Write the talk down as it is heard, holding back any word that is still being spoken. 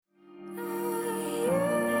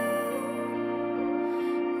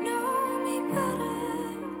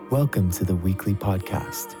Welcome to the weekly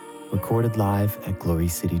podcast, recorded live at Glory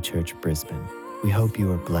City Church, Brisbane. We hope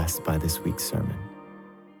you are blessed by this week's sermon.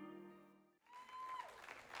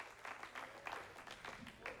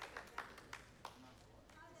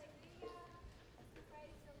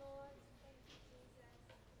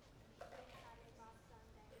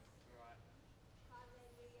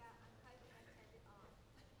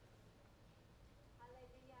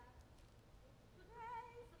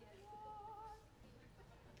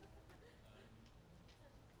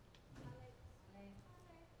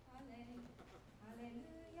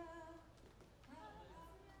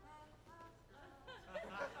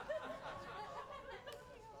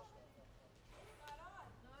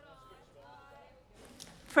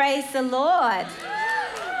 Praise the Lord.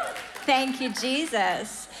 Thank you,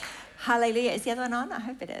 Jesus. Hallelujah. Is the other one on? I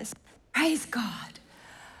hope it is. Praise God.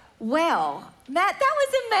 Well, Matt, that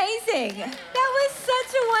was amazing. That was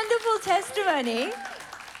such a wonderful testimony.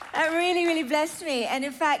 That really, really blessed me. And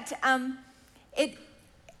in fact, happy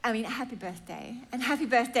birthday. And happy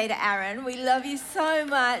birthday to Aaron. We love you so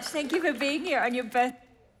much. Thank you for being here on your birthday.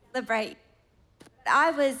 Celebrate.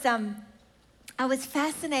 I was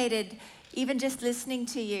fascinated even just listening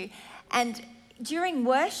to you. And during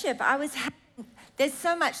worship, there's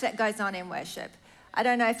so much that goes on in worship. I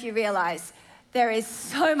don't know if you realize there is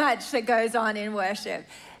so much that goes on in worship.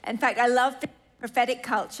 In fact, I love the prophetic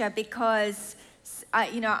culture because,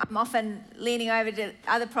 I'm often leaning over to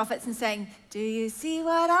other prophets and saying, do you see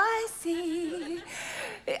what I see?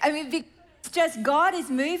 It's just God is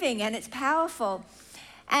moving and it's powerful.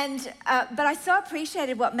 And but I so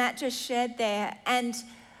appreciated what Matt just shared there. And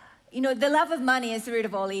the love of money is the root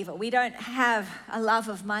of all evil. We don't have a love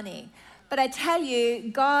of money. But I tell you,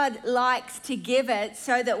 God likes to give it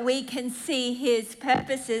so that we can see his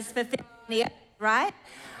purposes fulfilled on the earth, right?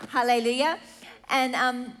 Hallelujah.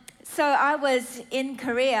 And so I was in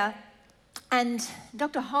Korea, and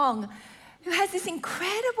Dr. Hong, who has this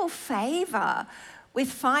incredible favor with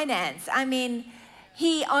finance.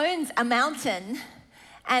 He owns a mountain,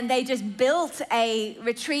 and they just built a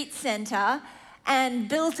retreat center and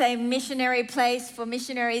built a missionary place for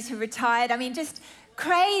missionaries who retired. Just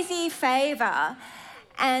crazy favor.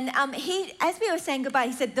 And as we were saying goodbye,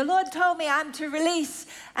 he said, the Lord told me I'm to release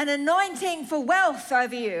an anointing for wealth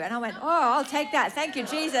over you. And I went, I'll take that. Thank you,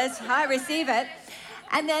 Jesus. I receive it.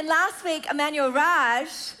 And then last week, Emmanuel Raj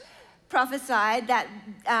prophesied that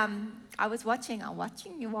I'm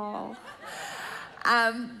watching you all.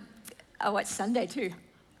 I watched Sunday too.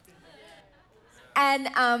 And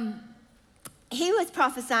he was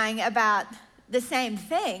prophesying about the same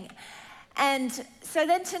thing. And so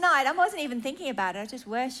then tonight, I wasn't even thinking about it. I was just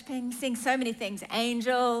worshiping, seeing so many things,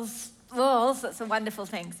 angels, all sorts of wonderful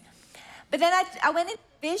things. But then I went into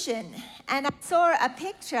vision and I saw a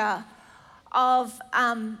picture of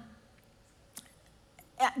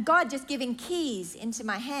God just giving keys into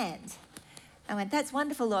my hand. I went, that's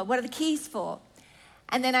wonderful, Lord. What are the keys for?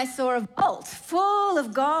 And then I saw a vault full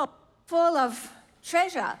of gold, full of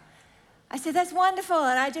treasure. I said, that's wonderful.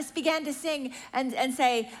 And I just began to sing and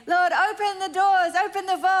say, Lord, open the doors, open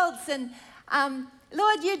the vaults. And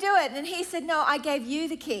Lord, you do it. And he said, no, I gave you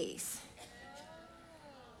the keys.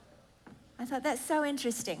 I thought, that's so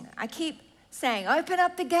interesting. I keep saying, open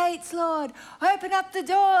up the gates, Lord. Open up the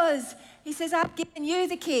doors. He says, I've given you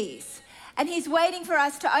the keys. And he's waiting for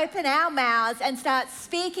us to open our mouths and start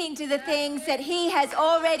speaking to the things that he has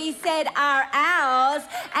already said are ours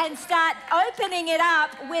and start opening it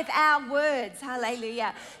up with our words.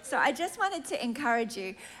 Hallelujah. So I just wanted to encourage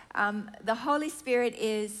you. The Holy Spirit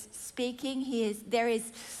is speaking. There is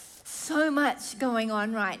so much going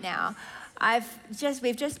on right now.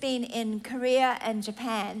 We've just been in Korea and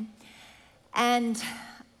Japan. And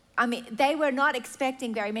they were not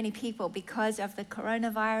expecting very many people because of the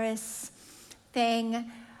coronavirus thing,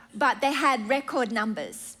 but they had record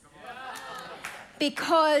numbers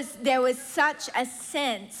because there was such a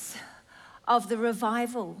sense of the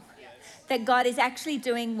revival that God is actually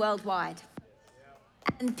doing worldwide.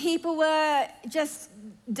 And people were just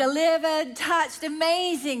delivered, touched,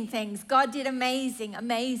 amazing things. God did amazing,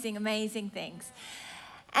 amazing, amazing things.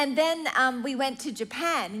 And then we went to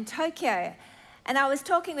Japan, in Tokyo, and I was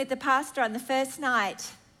talking with the pastor on the first night.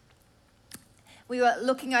 We were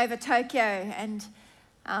looking over Tokyo and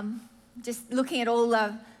just looking at all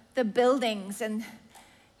the buildings. And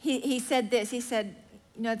he said this. He said,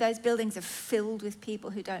 those buildings are filled with people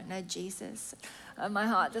who don't know Jesus. And my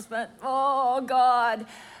heart just went, oh, God.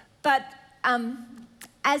 But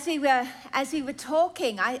as we were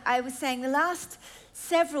talking, I was saying the last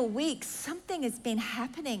several weeks, something has been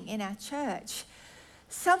happening in our church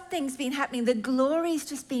something's been happening. The glory's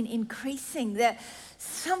just been increasing.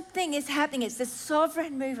 Something is happening. It's the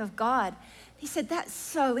sovereign move of God. He said, that's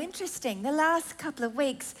so interesting. The last couple of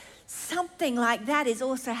weeks, something like that is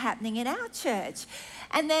also happening in our church.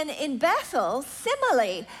 And then in Bethel,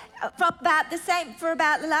 similarly, for about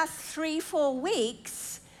the last 3-4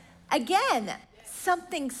 weeks, again,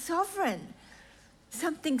 something sovereign.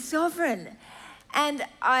 And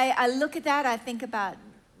I look at that, I think about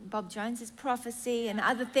Bob Jones's prophecy and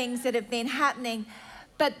other things that have been happening.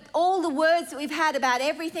 But all the words that we've had about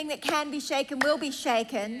everything that can be shaken will be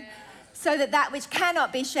shaken, so that which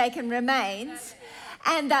cannot be shaken remains.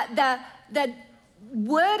 And that the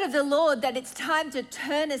word of the Lord that it's time to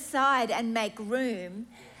turn aside and make room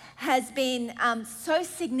has been so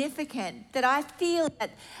significant that I feel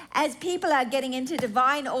that as people are getting into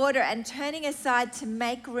divine order and turning aside to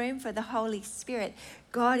make room for the Holy Spirit,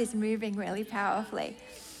 God is moving really powerfully.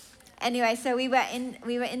 Anyway, so we were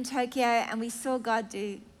in Tokyo and we saw God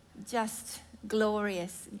do just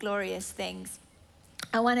glorious things.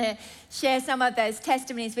 I want to share some of those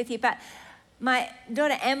testimonies with you, but my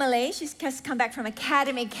daughter Emily, she's just come back from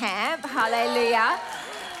academy camp, hallelujah.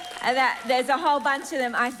 And there's a whole bunch of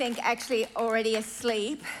them, I think, actually already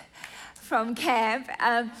asleep from camp.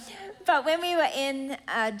 But when we were in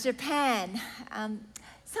Japan,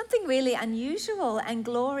 something really unusual and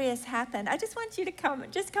glorious happened. I just want you to come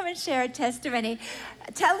and share a testimony.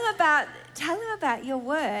 Tell them about your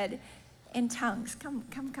word in tongues. Come.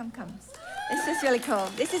 This is really cool.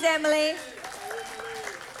 This is Emily.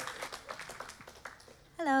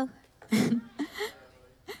 Hello.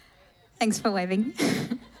 Thanks for waving.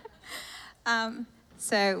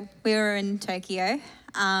 So we were in Tokyo,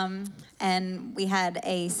 and we had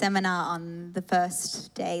a seminar on the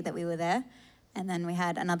first day that we were there, and then we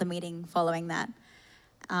had another meeting following that.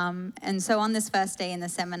 And so on this first day in the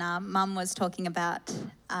seminar, Mum was talking about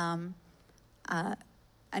kind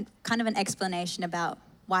of an explanation about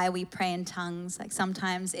why we pray in tongues. Like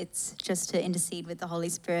sometimes it's just to intercede with the Holy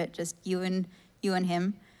Spirit, just you and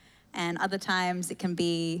Him, and other times it can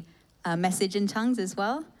be a message in tongues as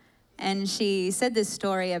well. And she said this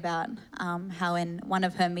story about how in one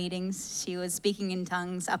of her meetings, she was speaking in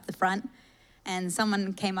tongues up the front, and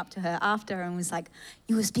someone came up to her after and was like,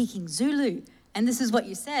 you were speaking Zulu, and this is what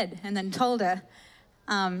you said, and then told her.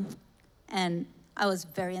 And I was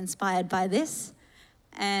very inspired by this.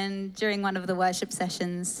 And during one of the worship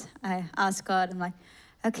sessions, I asked God, I'm like,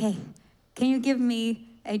 okay, can you give me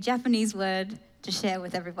a Japanese word to share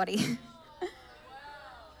with everybody?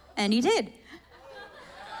 And he did.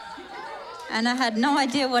 And I had no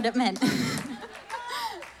idea what it meant.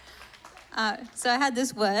 So I had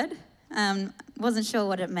this word, wasn't sure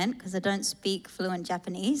what it meant because I don't speak fluent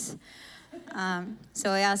Japanese.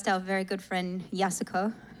 So I asked our very good friend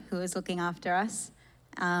Yasuko, who was looking after us,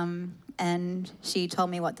 and she told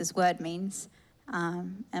me what this word means.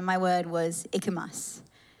 And my word was ikimasu.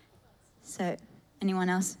 So anyone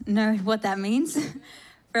else know what that means?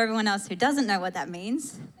 For everyone else who doesn't know what that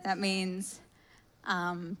means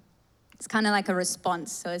it's kind of like a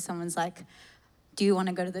response. So if someone's like, do you want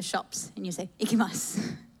to go to the shops? And you say,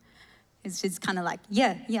 ikimasu. It's just kind of like,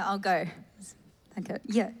 yeah, I'll go. I go,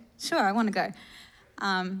 yeah, sure, I want to go.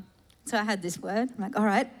 So I had this word. I'm like, all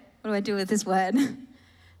right, what do I do with this word?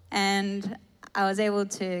 And I was able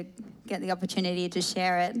to get the opportunity to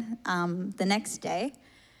share it the next day.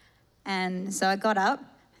 And so I got up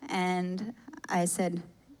and I said,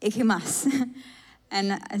 ikimasu.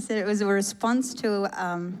 And I said it was a response to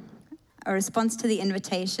the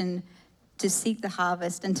invitation to seek the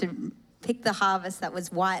harvest and to pick the harvest that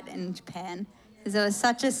was white in Japan. Because there was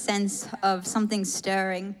such a sense of something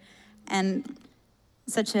stirring and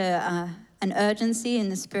such an urgency in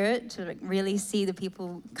the spirit to like really see the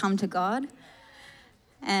people come to God.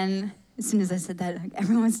 And as soon as I said that, like,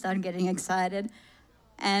 everyone started getting excited.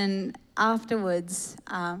 And afterwards,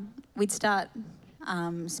 we'd start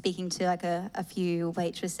speaking to like a few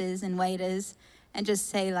waitresses and waiters and just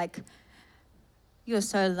say like, you're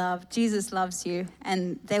so loved, Jesus loves you.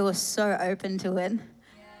 And they were so open to it.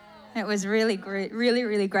 It was really great, really,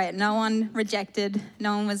 really great. No one rejected.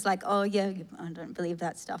 No one was like, oh yeah, I don't believe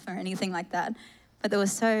that stuff or anything like that. But they were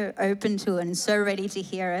so open to it and so ready to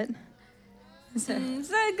hear it. So good.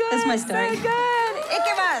 That's my story. So good.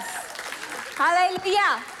 Ikimasu.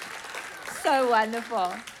 Hallelujah. So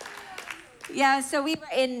wonderful. Yeah, so we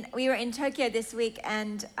were in Tokyo this week,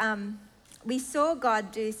 and we saw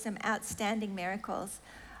God do some outstanding miracles.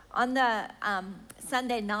 On the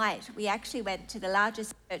Sunday night, we actually went to the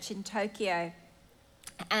largest church in Tokyo,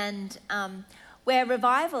 and where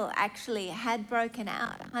revival actually had broken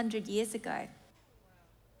out 100 years ago.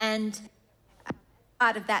 And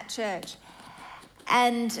part of that church.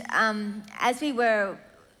 And as we were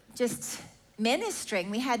just ministering,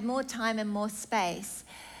 we had more time and more space.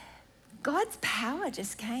 God's power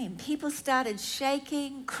just came. People started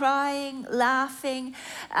shaking, crying, laughing.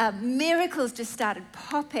 Miracles just started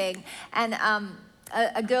popping. And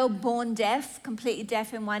a girl born deaf, completely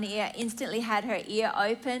deaf in one ear, instantly had her ear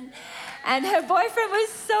open. And her boyfriend was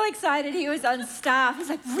so excited. He was on staff. He's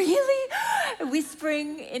like, really?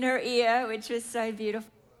 Whispering in her ear, which was so beautiful.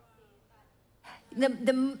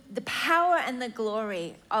 The power and the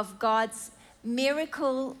glory of God's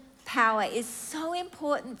miracle power is so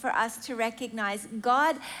important for us to recognize.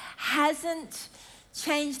 God hasn't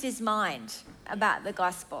changed his mind about the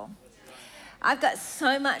gospel. I've got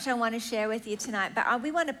so much I want to share with you tonight, but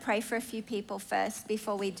we want to pray for a few people first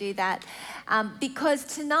before we do that. Because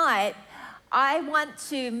tonight, I want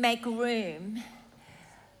to make room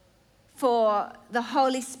for the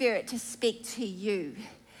Holy Spirit to speak to you.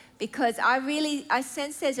 Because I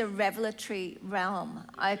sense there's a revelatory realm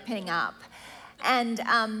opening up. And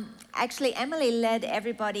actually, Emily led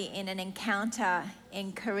everybody in an encounter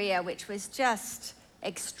in Korea, which was just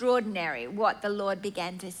extraordinary what the Lord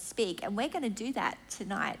began to speak. And we're going to do that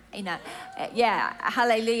tonight.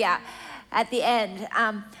 Hallelujah, at the end.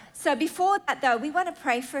 So before that, though, we want to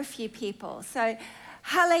pray for a few people. So,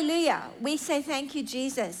 hallelujah. We say thank you,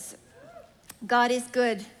 Jesus. God is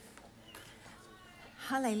good.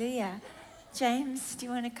 Hallelujah. James, do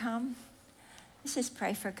you want to come? Let's just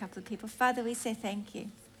pray for a couple of people. Father, we say thank you.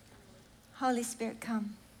 Holy Spirit,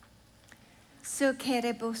 come. Father,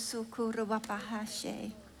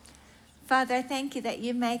 I thank you that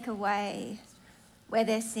you make a way where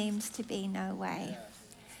there seems to be no way.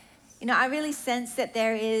 You know, I really sense that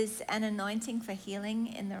there is an anointing for healing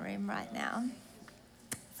in the room right now.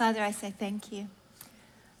 Father, I say thank you.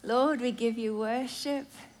 Lord, we give you worship.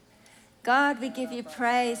 God, we give you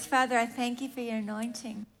praise. Father, I thank you for your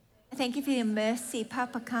anointing. I thank you for your mercy.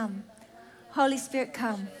 Papa, come. Holy Spirit,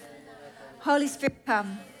 come. Holy Spirit,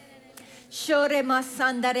 come. Father,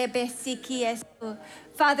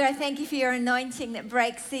 I thank you for your anointing that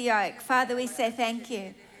breaks the yoke. Father, we say thank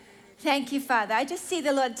you. Thank you, Father. I just see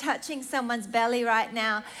the Lord touching someone's belly right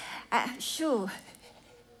now.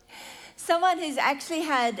 Someone who's actually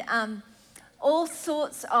had all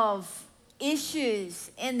sorts of issues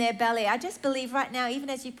in their belly. I just believe right now, even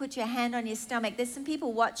as you put your hand on your stomach, there's some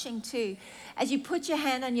people watching too. As you put your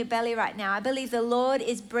hand on your belly right now, I believe the Lord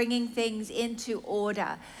is bringing things into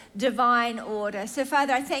order, divine order. So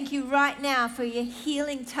Father, I thank you right now for your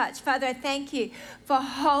healing touch. Father, I thank you for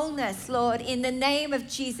wholeness, Lord, in the name of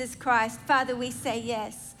Jesus Christ. Father, we say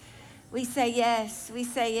yes. We say yes. We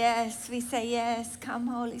say yes. We say yes. Come,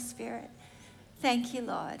 Holy Spirit. Thank you,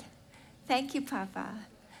 Lord. Thank you, Papa.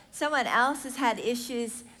 Someone else has had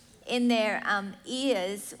issues in their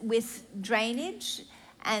ears with drainage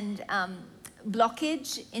and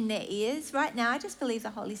blockage in their ears. Right now, I just believe the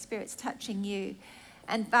Holy Spirit's touching you.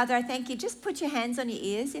 And Father, I thank you. Just put your hands on your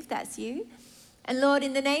ears if that's you. And Lord,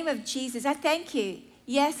 in the name of Jesus, I thank you.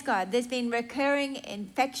 Yes, God, there's been recurring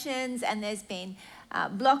infections and there's been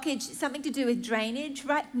blockage, something to do with drainage.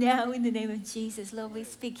 Right now, in the name of Jesus, Lord, we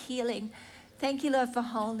speak healing. Thank you, Lord, for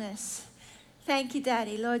wholeness. Thank you,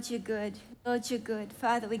 Daddy. Lord, you're good. Lord, you're good.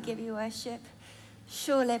 Father, we give you worship.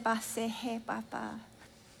 Shole base he papa.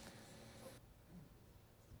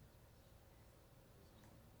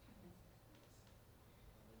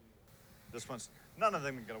 This one's, none of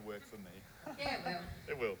them are going to work for me. Yeah, it will.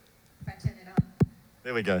 It will. If I turn it on.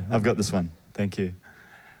 There we go. I've got this one. Thank you.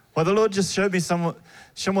 Well, the Lord just showed me someone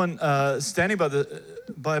standing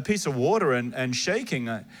by a piece of water and shaking.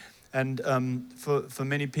 And for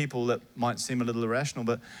many people that might seem a little irrational,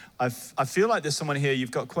 but I feel like there's someone here,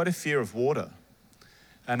 you've got quite a fear of water.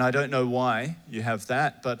 And I don't know why you have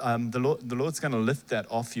that, but the Lord's going to lift that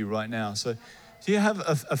off you right now. So do you have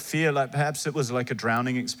a fear, like perhaps it was like a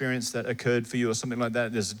drowning experience that occurred for you or something like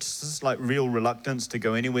that? There's just this like real reluctance to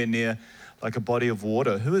go anywhere near like a body of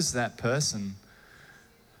water. Who is that person?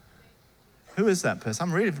 Who is that person?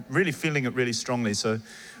 I'm really feeling it really strongly. So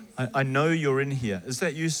I know you're in here. Is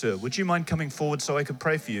that you, sir? Would you mind coming forward so I could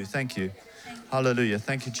pray for you? Thank you. Hallelujah.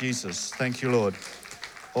 Thank you, Jesus. Thank you, Lord.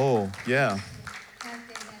 Oh, yeah.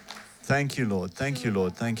 Thank you, Lord. Thank you,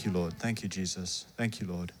 Lord. Thank you, Lord. Thank you, Jesus. Thank you,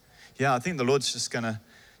 Lord. Yeah, I think the Lord's just going to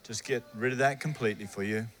just get rid of that completely for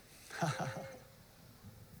you.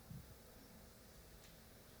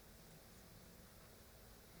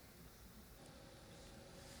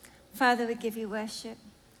 Father, we give you worship.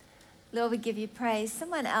 Lord, we give you praise.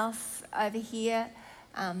 Someone else over here,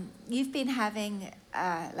 you've been having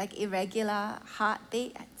like irregular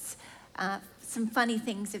heartbeats. Some funny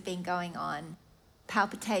things have been going on.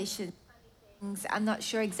 palpitations. I'm not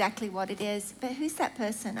sure exactly what it is, but who's that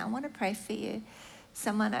person? I want to pray for you.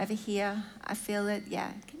 Someone over here. I feel it.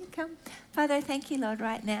 Yeah. Can you come? Father, I thank you, Lord,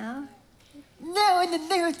 right now. No, in the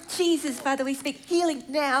name of Jesus, Father, we speak healing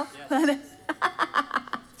now. Yes. Father.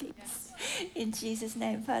 In Jesus'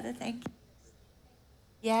 name, Father, thank you.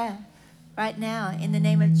 Yeah, right now, in the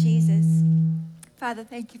name of Jesus. Father,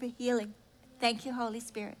 thank you for healing. Thank you, Holy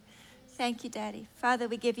Spirit. Thank you, Daddy. Father,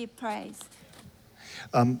 we give you praise.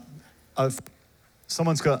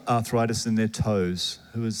 Someone's got arthritis in their toes.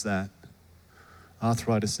 Who is that?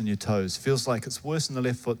 Arthritis in your toes. Feels like it's worse in the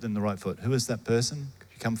left foot than the right foot. Who is that person? Could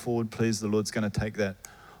you come forward, please? The Lord's going to take that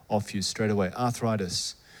off you straight away.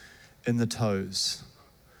 Arthritis in the toes.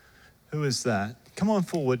 Who is that? Come on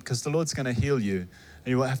forward, because the Lord's going to heal you, and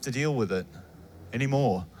you won't have to deal with it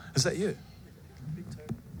anymore. Is that you?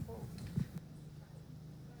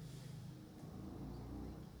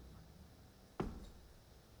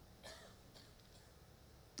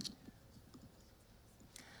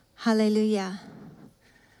 Hallelujah.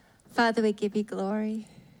 Father, we give you glory.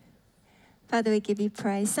 Father, we give you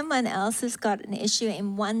praise. Someone else has got an issue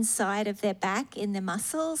in one side of their back, in the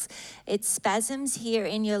muscles. It's spasms here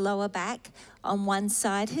in your lower back on one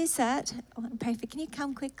side. Who's that? I want to pray for. Can you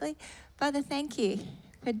come quickly? Father, thank you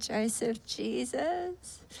for Joseph,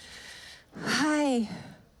 Jesus. Hi.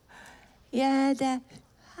 Yeah, Dad.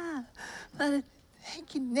 Father,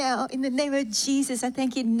 thank you now. In the name of Jesus, I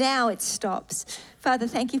thank you now it stops. Father,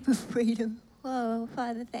 thank you for freedom. Whoa,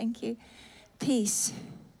 Father, thank you. Peace.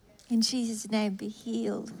 In Jesus' name, be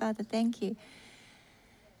healed. Father, thank you.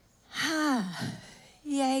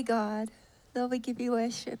 Yay, God. Lord, we give you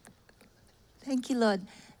worship. Thank you, Lord.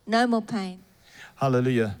 No more pain.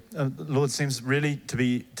 Hallelujah. The Lord seems really to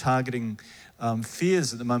be targeting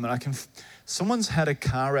fears at the moment. Someone's had a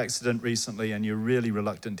car accident recently and you're really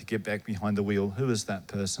reluctant to get back behind the wheel. Who is that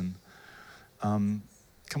person? Come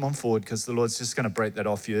on forward, because the Lord's just going to break that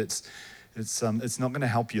off you. It's not going to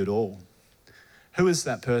help you at all. Who is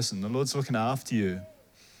that person? The Lord's looking after you.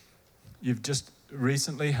 You've just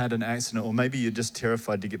recently had an accident, or maybe you're just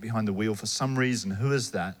terrified to get behind the wheel for some reason. Who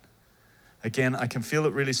is that? Again, I can feel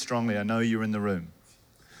it really strongly. I know you're in the room.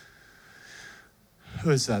 Who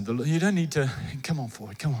is that? You don't need to, come on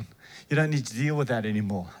forward, come on. You don't need to deal with that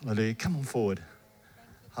anymore. Hallelujah. Come on forward.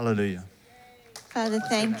 Hallelujah. Father,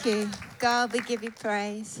 thank you. God, we give you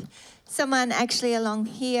praise. Someone actually along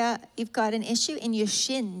here, you've got an issue in your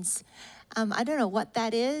shins. I don't know what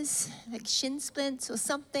that is, like shin splints or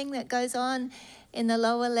something that goes on in the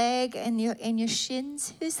lower leg and your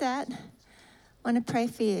shins. Who's that? I want to pray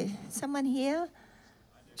for you. Someone here?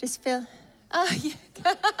 Just feel, oh, yeah.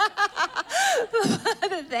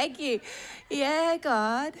 Father, thank you. Yeah,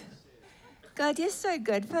 God. God, you're so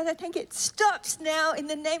good. Father, I thank you. It stops now in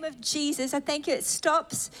the name of Jesus. I thank you. It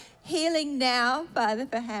stops healing now, Father,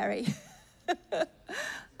 for Harry.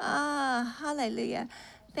 Hallelujah.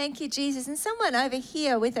 Thank you, Jesus. And someone over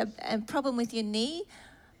here with a problem with your knee,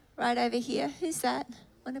 right over here. Who's that?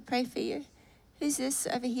 I want to pray for you. Who's this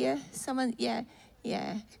over here? Someone, yeah.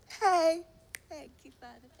 Hey. Thank you,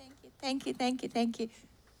 Father. Thank you.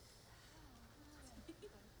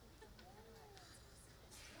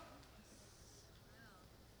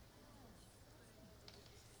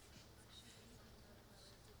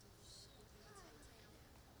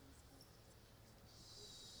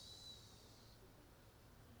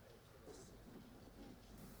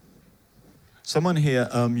 Someone here,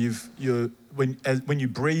 when you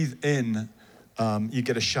breathe in, you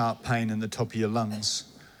get a sharp pain in the top of your lungs.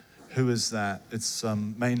 Who is that? It's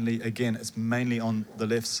mainly on the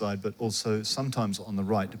left side, but also sometimes on the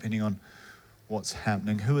right, depending on what's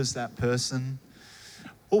happening. Who is that person?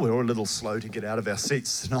 Oh, we're all a little slow to get out of our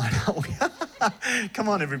seats tonight, aren't we? Come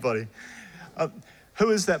on, everybody.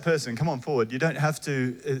 Who is that person? Come on forward. You don't have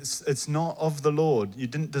to. It's not of the Lord. You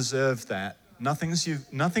didn't deserve that. Nothing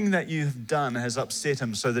that you've done has upset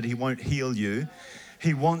him so that he won't heal you.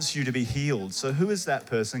 He wants you to be healed. So who is that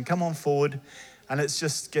person? Come on forward and let's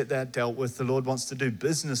just get that dealt with. The Lord wants to do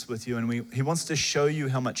business with you, and he wants to show you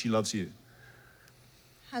how much he loves you.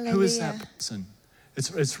 Hallelujah. Who is that person?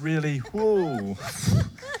 It's really, whoa.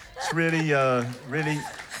 It's really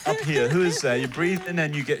up here. Who is that? You breathe in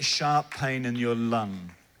and you get sharp pain in your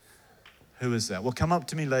lung. Who is that? Well, come up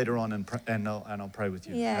to me later on and I'll pray with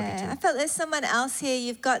you. Yeah, I felt there's someone else here.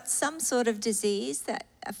 You've got some sort of disease that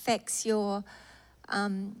affects your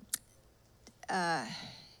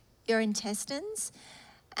intestines,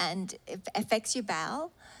 and it affects your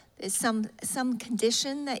bowel. There's some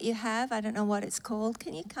condition that you have. I don't know what it's called.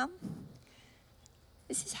 Can you come?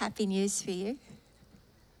 This is happy news for you.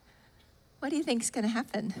 What do you think is going to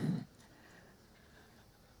happen?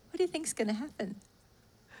 What do you think's going to happen?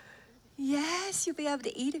 Yes, you'll be able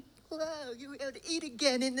to eat it. Whoa, you'll be able to eat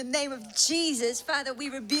again in the name of Jesus. Father, we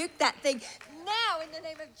rebuke that thing now in the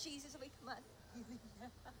name of Jesus. We command.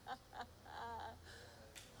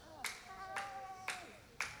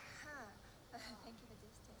 Thank you for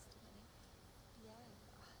this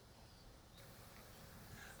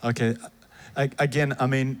testimony. Okay, again, I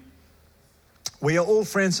mean, we are all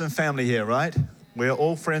friends and family here, right? We are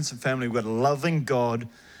all friends and family. We've got a loving God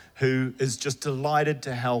who is just delighted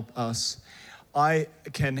to help us. I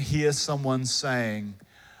can hear someone saying,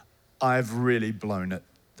 I've really blown it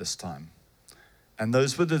this time. And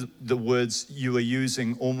those were the words you were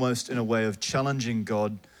using almost in a way of challenging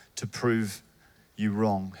God to prove you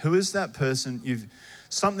wrong. Who is that person?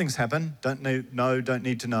 Something's happened, don't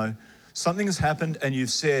need to know. Something has happened and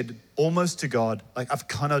you've said almost to God, like I've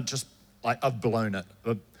blown it.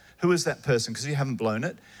 But who is that person? Because you haven't blown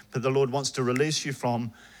it, but the Lord wants to release you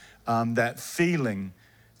from that feeling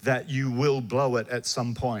that you will blow it at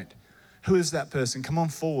some point. Who is that person? Come on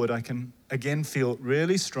forward. I can again feel it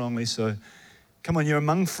really strongly. So come on, you're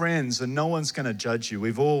among friends and no one's going to judge you.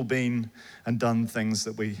 We've all been and done things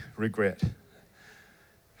that we regret.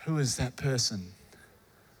 Who is that person?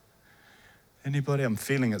 Anybody? I'm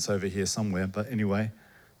feeling it's over here somewhere, but anyway.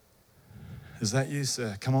 Is that you,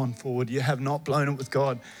 sir? Come on forward. You have not blown it with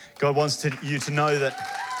God. God wants you to know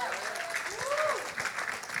that.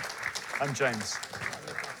 I'm James.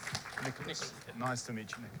 Nicholas. Nice to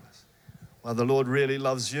meet you, Nicholas. Well, the Lord really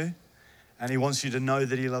loves you, and he wants you to know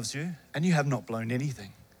that he loves you, and you have not blown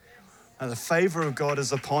anything. And the favor of God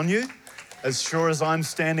is upon you. As sure as I'm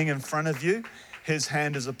standing in front of you, his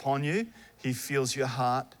hand is upon you. He feels your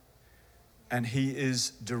heart, and he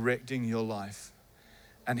is directing your life.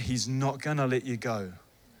 And he's not going to let you go.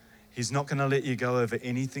 He's not going to let you go over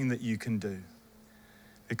anything that you can do,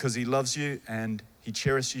 because he loves you and he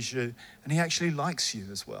cherishes you, and he actually likes you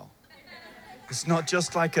as well. It's not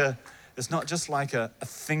just like a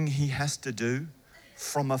thing he has to do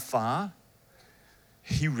from afar.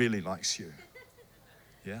 He really likes you.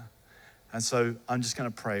 Yeah. And so I'm just going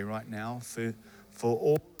to pray right now for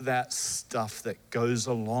all that stuff that goes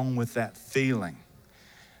along with that feeling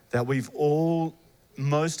that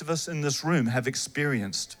most of us in this room have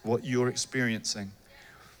experienced what you're experiencing.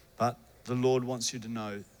 But the Lord wants you to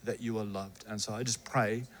know that you are loved. And so I just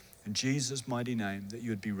pray in Jesus' mighty name that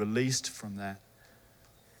you would be released from that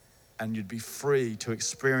and you'd be free to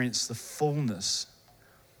experience the fullness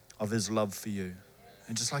of his love for you.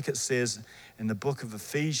 And just like it says in the book of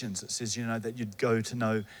Ephesians, it says, that you'd go to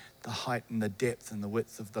know the height and the depth and the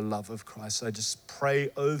width of the love of Christ. So I just pray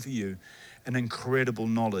over you an incredible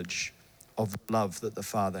knowledge of the love that the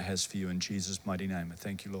Father has for you in Jesus' mighty name. I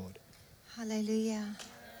thank you, Lord. Hallelujah.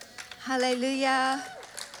 Hallelujah.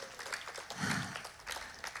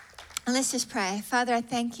 And let's just pray. Father, I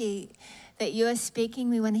thank you that you are speaking.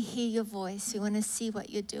 We want to hear your voice. We want to see what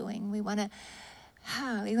you're doing. We want to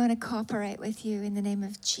cooperate with you in the name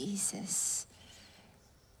of Jesus.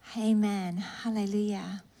 Amen.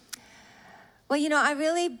 Hallelujah. Well, I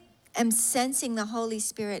really am sensing the Holy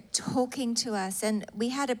Spirit talking to us. And we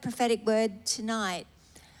had a prophetic word tonight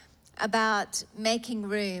about making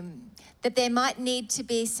room, that there might need to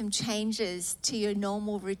be some changes to your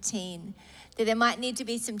normal routine, that there might need to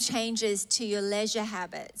be some changes to your leisure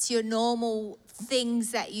habits, your normal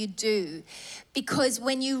things that you do. Because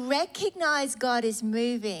when you recognize God is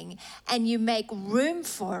moving and you make room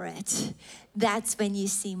for it, that's when you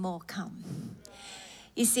see more come.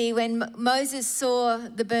 You see, when Moses saw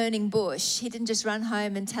the burning bush, he didn't just run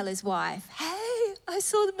home and tell his wife, hey, I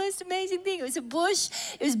saw the most amazing thing. It was a bush,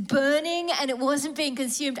 it was burning, and it wasn't being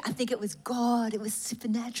consumed. I think it was God. It was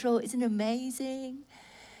supernatural. Isn't it amazing?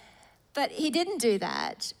 But he didn't do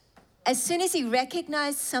that. As soon as he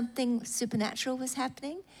recognized something supernatural was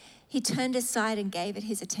happening, he turned aside and gave it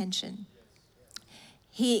his attention.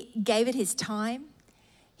 He gave it his time.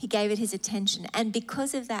 He gave it his attention. And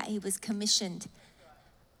because of that, he was commissioned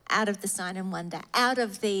out of the sign and wonder, out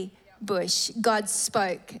of the bush. God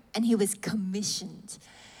spoke and he was commissioned.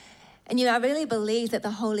 And I really believe that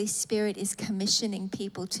the Holy Spirit is commissioning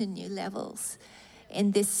people to new levels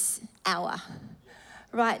in this hour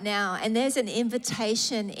right now. And there's an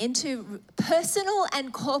invitation into personal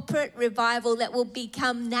and corporate revival that will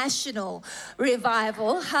become national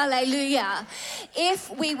revival. Hallelujah.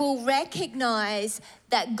 If we will recognize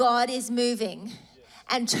that God is moving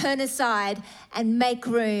and turn aside and make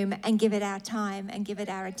room and give it our time and give it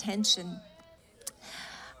our attention.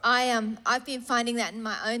 I've been finding that in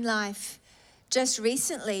my own life, just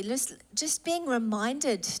recently, just being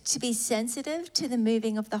reminded to be sensitive to the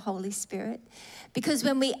moving of the Holy Spirit. Because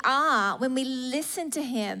when we listen to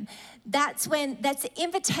him, that's the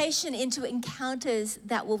invitation into encounters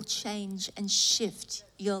that will change and shift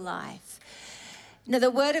your life. Now,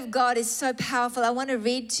 the word of God is so powerful. I want to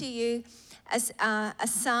read to you a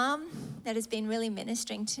psalm that has been really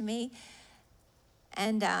ministering to me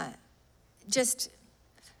and just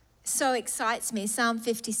so excites me. Psalm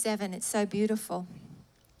 57, it's so beautiful.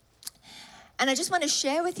 And I just want to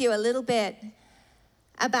share with you a little bit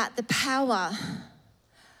about the power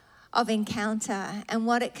of encounter and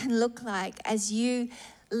what it can look like as you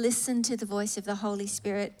listen to the voice of the Holy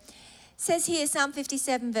Spirit. It says here, Psalm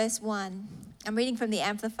 57, verse 1. I'm reading from the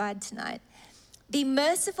Amplified tonight. Be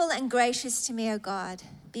merciful and gracious to me, O God.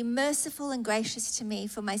 Be merciful and gracious to me,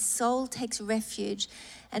 for my soul takes refuge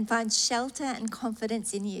and finds shelter and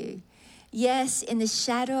confidence in you. Yes, in the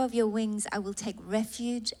shadow of your wings, I will take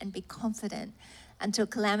refuge and be confident until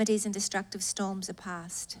calamities and destructive storms are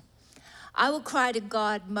past. I will cry to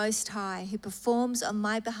God Most High, who performs on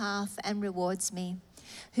my behalf and rewards me,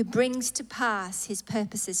 who brings to pass his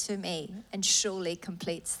purposes for me and surely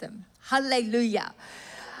completes them. Hallelujah.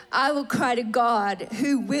 I will cry to God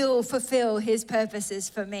who will fulfill his purposes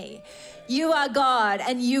for me. You are God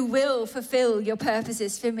and you will fulfill your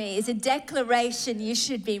purposes for me. It's a declaration you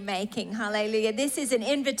should be making. Hallelujah. This is an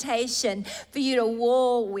invitation for you to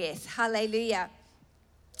war with. Hallelujah.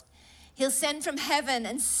 He'll send from heaven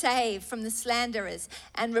and save from the slanderers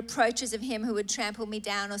and reproaches of him who would trample me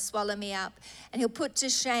down or swallow me up. And he'll put to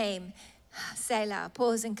shame, Selah,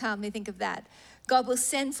 pause and calmly think of that. God will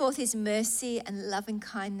send forth his mercy and loving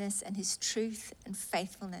kindness and his truth and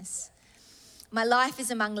faithfulness. My life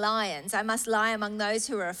is among lions. I must lie among those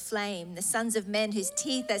who are aflame, the sons of men whose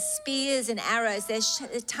teeth are spears and arrows, their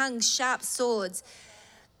tongues sharp swords.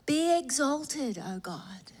 Be exalted, O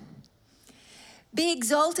God. Be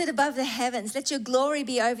exalted above the heavens. Let your glory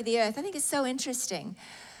be over the earth. I think it's so interesting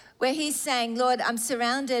where he's saying, Lord, I'm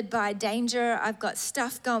surrounded by danger. I've got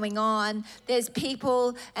stuff going on. There's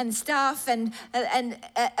people and stuff and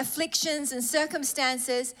afflictions and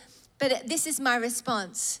circumstances. But this is my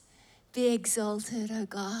response. Be exalted, oh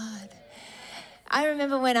God. I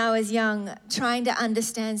remember when I was young trying to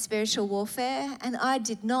understand spiritual warfare, and I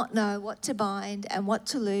did not know what to bind and what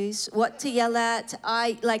to loose, what to yell at.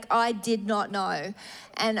 I did not know.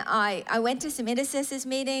 And I went to some intercessors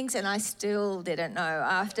meetings and I still didn't know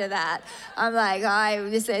after that. I'm like, I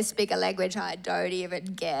just speak a language I don't even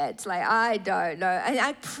get. Like, I don't know. And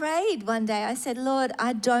I prayed one day. I said, Lord,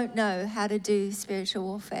 I don't know how to do spiritual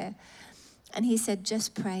warfare. And he said,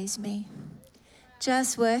 just praise me.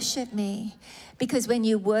 Just worship me. Because when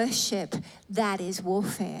you worship, that is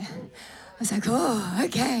warfare. I was like, oh,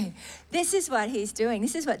 okay. This is what he's doing.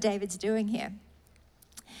 This is what David's doing here.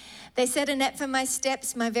 They set a net for my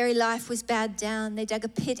steps. My very life was bowed down. They dug a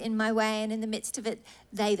pit in my way, and in the midst of it,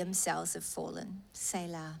 they themselves have fallen.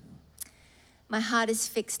 Selah. My heart is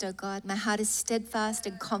fixed, O God. My heart is steadfast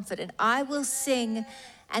and confident. I will sing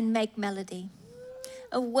and make melody.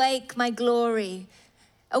 Awake, my glory.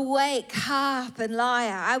 Awake, harp and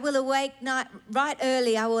lyre. I will awake right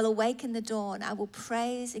early. I will awaken the dawn. I will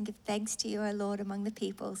praise and give thanks to you, O Lord, among the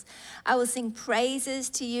peoples. I will sing praises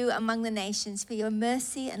to you among the nations, for your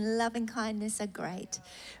mercy and loving kindness are great,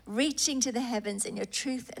 reaching to the heavens, and your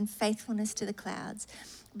truth and faithfulness to the clouds.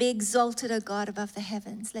 Be exalted, O God, above the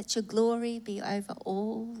heavens. Let your glory be over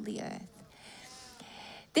all the earth.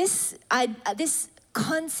 This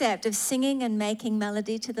concept of singing and making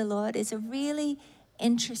melody to the Lord is a really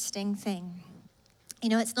interesting thing. You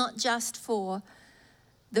know, it's not just for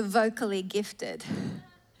the vocally gifted. Amen.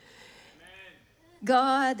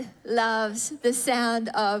 God loves the sound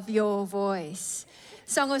of your voice.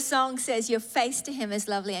 Song of Songs says your face to him is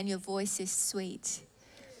lovely and your voice is sweet.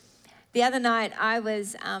 The other night I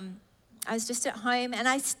was just at home and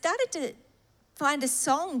I started to find a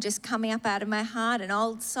song just coming up out of my heart, an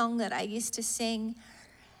old song that I used to sing.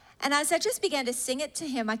 And as I just began to sing it to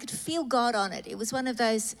him, I could feel God on it. It was one of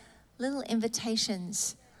those little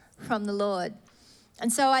invitations from the Lord.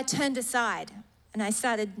 And so I turned aside and I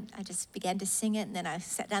just began to sing it. And then I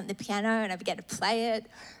sat down at the piano and I began to play it,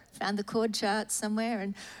 found the chord chart somewhere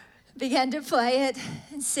and began to play it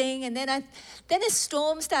and sing. And then a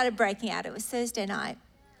storm started breaking out. It was Thursday night.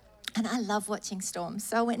 And I love watching storms.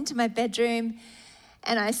 So I went into my bedroom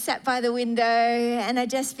and I sat by the window and I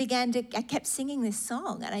kept singing this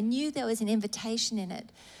song, and I knew there was an invitation in it.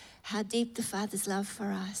 How deep the Father's love for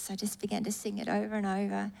us. I just began to sing it over and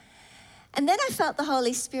over. And then I felt the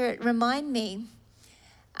Holy Spirit remind me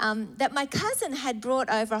that my cousin had brought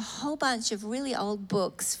over a whole bunch of really old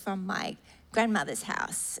books from my grandmother's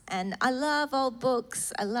house. And I love old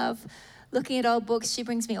books. I love looking at old books. She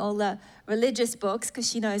brings me all the religious books because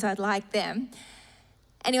she knows I'd like them.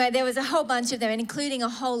 Anyway, there was a whole bunch of them, including a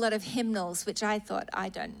whole lot of hymnals, which I thought, I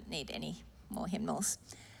don't need any more hymnals.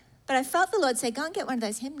 But I felt the Lord say, go and get one of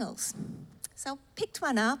those hymnals. So I picked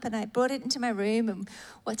one up and I brought it into my room and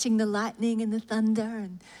watching the lightning and the thunder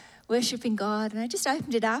and worshiping God. And I just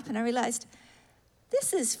opened it up and I realized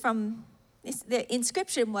this is from, the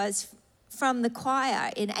inscription was from the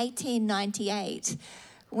choir in 1898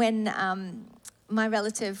 when my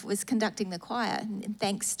relative was conducting the choir. And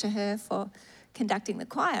thanks to her for conducting the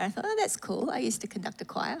choir. I thought, oh, that's cool. I used to conduct a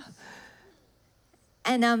choir.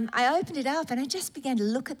 And I opened it up and I just began to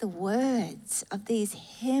look at the words of these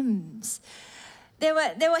hymns. There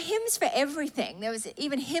were hymns for everything. There was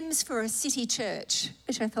even hymns for a city church,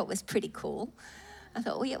 which I thought was pretty cool. I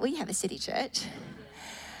thought, we have a city church.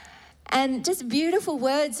 And just beautiful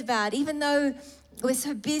words about, even though we're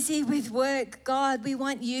so busy with work, God, we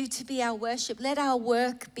want you to be our worship. Let our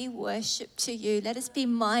work be worship to you. Let us be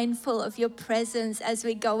mindful of your presence as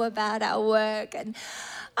we go about our work. And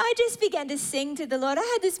I just began to sing to the Lord. I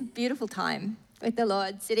had this beautiful time with the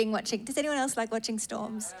Lord, sitting watching. Does anyone else like watching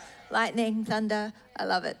storms? Lightning, thunder, I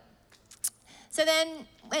love it. So then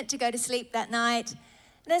went to go to sleep that night.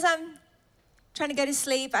 And as I'm trying to go to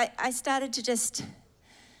sleep, I started to just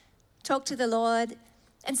talk to the Lord.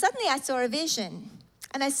 And suddenly I saw a vision.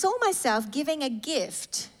 And I saw myself giving a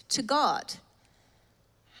gift to God.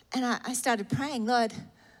 And I started praying, Lord,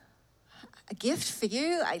 a gift for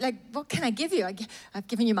you? What can I give you? I've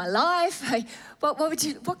given you my life.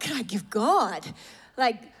 What can I give God?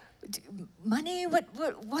 Money?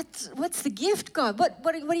 What's the gift, God? What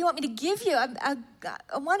do you want me to give you? I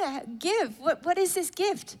want to give. What is this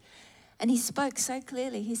gift? And he spoke so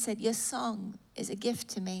clearly. He said, your song is a gift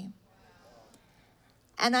to me.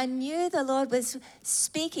 And I knew the Lord was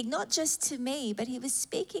speaking, not just to me, but he was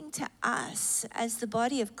speaking to us as the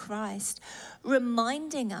body of Christ,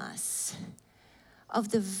 reminding us of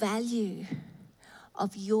the value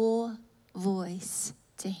of your voice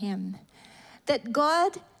to him. That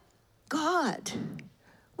God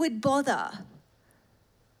would bother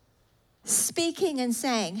speaking and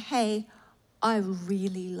saying, hey, I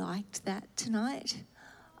really liked that tonight.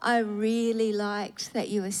 I really liked that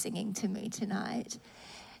you were singing to me tonight.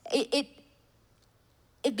 It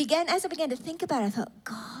began, as I began to think about it, I thought,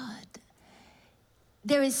 God,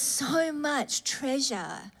 there is so much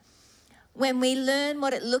treasure when we learn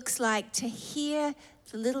what it looks like to hear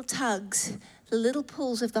the little tugs, the little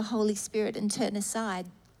pulls of the Holy Spirit and turn aside.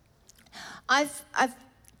 I've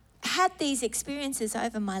had these experiences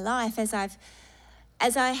over my life as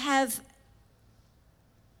I have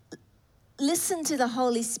listened to the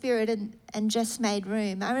Holy Spirit and just made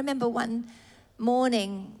room. I remember one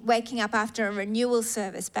morning waking up after a renewal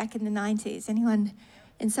service back in the 90s. Anyone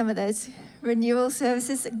in some of those renewal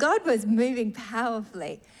services? God was moving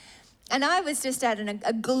powerfully. And I was just at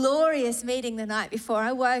a glorious meeting the night before.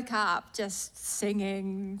 I woke up just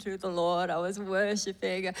singing to the Lord. I was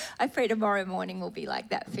worshiping. I pray tomorrow morning will be like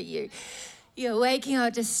that for you. You're waking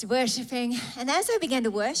up just worshiping. And as I began to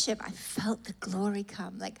worship, I felt the glory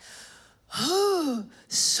come,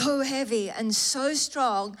 so heavy and so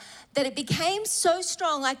strong that it became so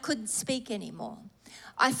strong I couldn't speak anymore.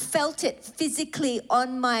 I felt it physically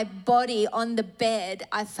on my body, on the bed.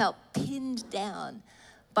 I felt pinned down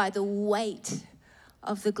by the weight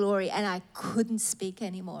of the glory and I couldn't speak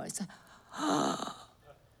anymore. It's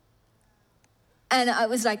and I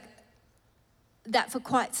was like that for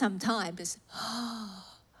quite some time, just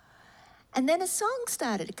And then a song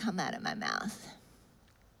started to come out of my mouth.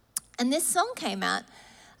 And this song came out,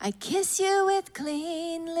 I kiss you with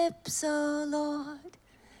clean lips, oh Lord,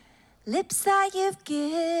 lips that you've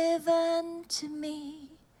given to me.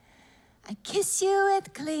 I kiss you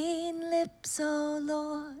with clean lips, oh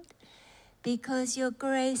Lord, because your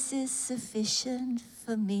grace is sufficient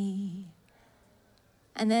for me.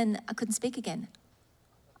 And then I couldn't speak again.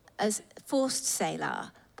 As forced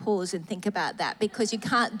Selah, pause and think about that because you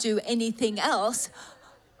can't do anything else.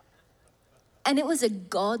 And it was a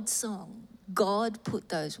God song. God put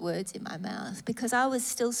those words in my mouth because I was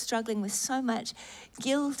still struggling with so much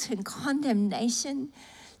guilt and condemnation,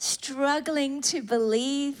 struggling to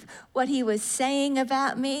believe what he was saying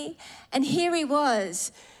about me. And here he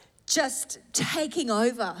was just taking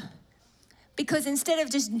over because instead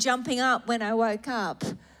of just jumping up when I woke up,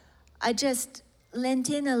 I just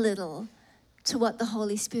lent in a little to what the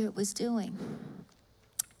Holy Spirit was doing.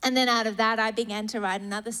 And then out of that, I began to write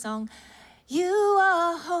another song. You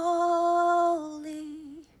are holy,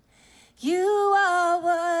 you are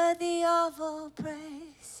worthy of all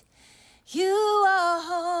praise. You are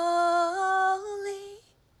holy,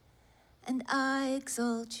 and I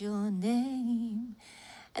exalt your name.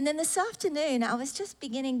 And then this afternoon, I was just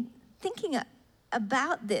thinking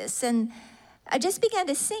about this, and I just began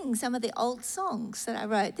to sing some of the old songs that I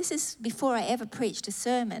wrote. This is before I ever preached a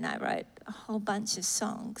sermon. I wrote a whole bunch of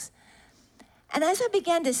songs. And as I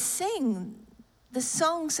began to sing the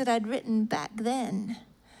songs that I'd written back then,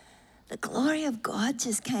 the glory of God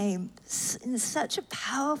just came in such a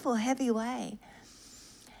powerful, heavy way.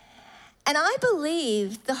 And I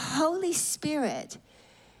believe the Holy Spirit,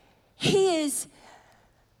 He is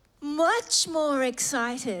much more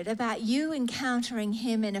excited about you encountering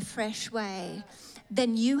Him in a fresh way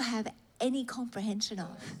than you have any comprehension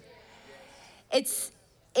of. It's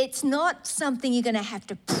not something you're going to have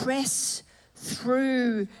to press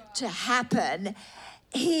through to happen.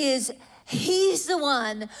 He's the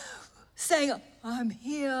one saying, I'm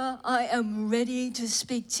here, I am ready to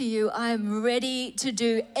speak to you, I am ready to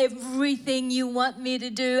do everything you want me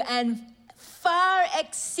to do, and far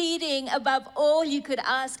exceeding above all you could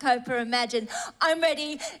ask, hope, or imagine. I'm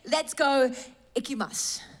ready, let's go,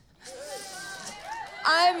 ikimasu.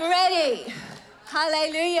 I'm ready,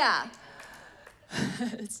 hallelujah.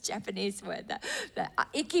 It's a Japanese word, that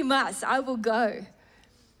ikimasu, I will go.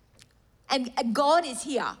 And God is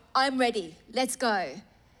here, I'm ready, let's go.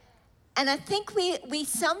 And I think we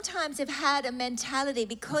sometimes have had a mentality,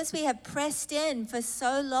 because we have pressed in for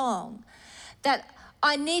so long, that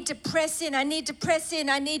I need to press in, I need to press in,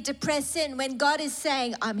 I need to press in, when God is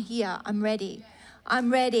saying, I'm here, I'm ready.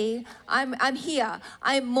 I'm ready, I'm here.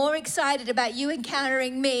 I'm more excited about you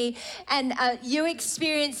encountering me and you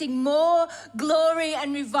experiencing more glory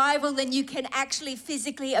and revival than you can actually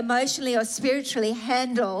physically, emotionally, or spiritually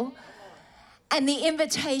handle. And the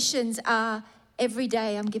invitations are, every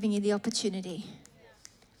day I'm giving you the opportunity.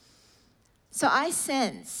 So I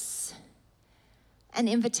sense an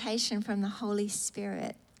invitation from the Holy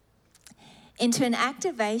Spirit into an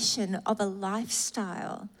activation of a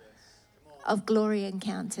lifestyle of glory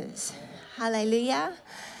encounters. Hallelujah.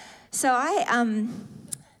 So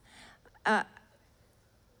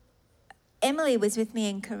Emily was with me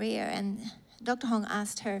in Korea, and Dr. Hong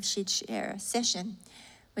asked her if she'd share a session,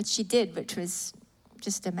 which she did, which was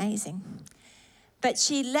just amazing. But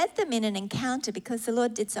she led them in an encounter because the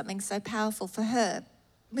Lord did something so powerful for her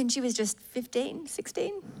when she was just 15,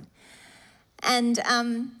 16. And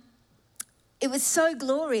it was so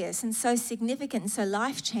glorious and so significant and so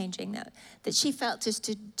life-changing that she felt just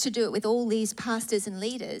to do it with all these pastors and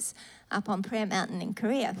leaders up on Prayer Mountain in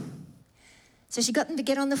Korea. So she got them to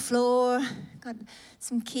get on the floor, got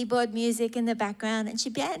some keyboard music in the background, and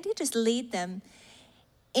she began to just lead them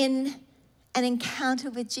in an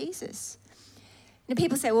encounter with Jesus. And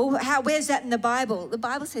people say, well, where's that in the Bible? The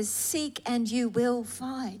Bible says, seek and you will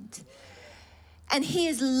find. And He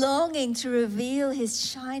is longing to reveal His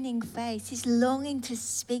shining face. He's longing to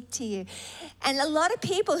speak to you. And a lot of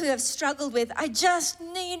people who have struggled with, I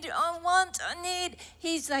need.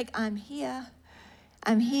 He's like, I'm here.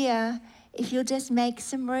 I'm here if you'll just make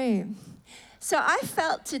some room. So I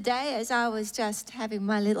felt today, as I was just having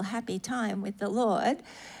my little happy time with the Lord,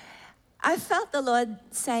 I felt the Lord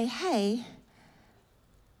say, hey,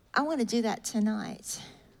 I want to do that tonight.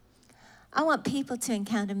 I want people to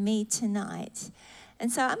encounter me tonight.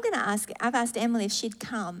 And so I've asked Emily if she'd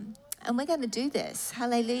come, and we're going to do this.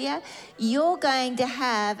 Hallelujah. You're going to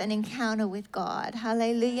have an encounter with God.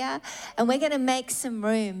 Hallelujah. And we're going to make some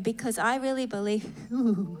room, because I really believe,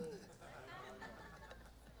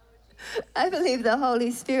 I believe the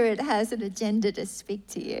Holy Spirit has an agenda to speak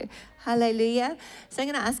to you. Hallelujah. So I'm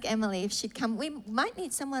going to ask Emily if she'd come. We might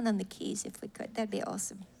need someone on the keys if we could. That'd be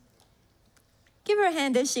awesome. Give her a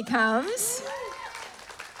hand as she comes.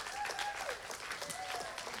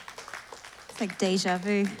 It's like deja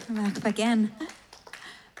vu. I'm back again.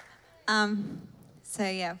 So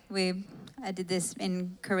yeah, I did this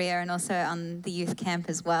in Korea and also on the youth camp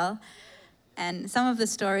as well. And some of the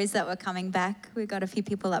stories that were coming back, we got a few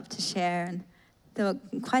people up to share, and they were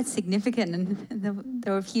quite significant, and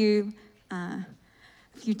there were a few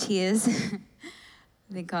tears. I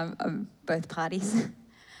think on both parties.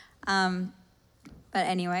 But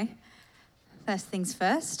anyway, first things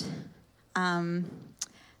first.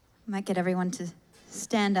 Might get everyone to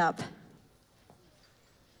stand up.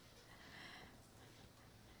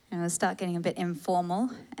 And we'll start getting a bit informal.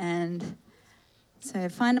 And so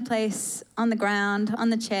find a place on the ground, on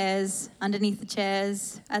the chairs, underneath the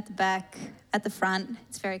chairs, at the back, at the front.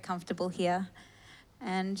 It's very comfortable here.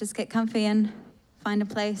 And just get comfy and find a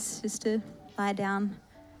place just to lie down.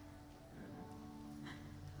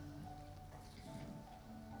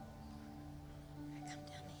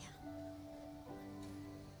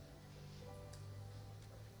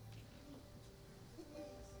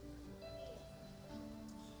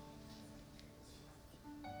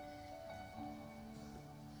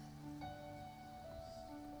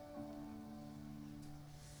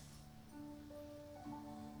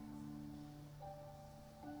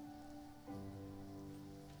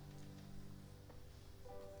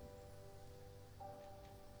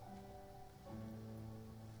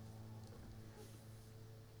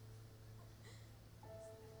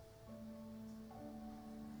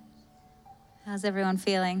 How's everyone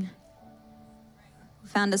feeling?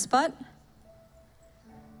 Found a spot?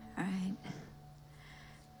 All right.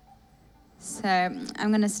 So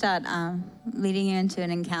I'm going to start leading you into an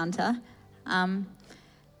encounter. So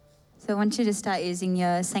I want you to start using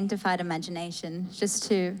your sanctified imagination just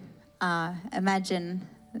to imagine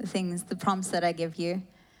the things, the prompts that I give you.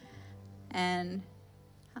 And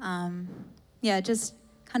just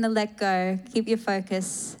kind of let go, keep your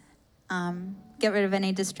focus, get rid of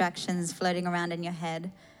any distractions floating around in your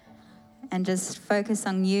head, and just focus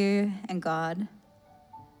on you and God.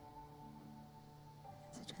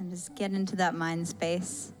 So try and just get into that mind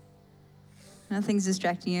space. Nothing's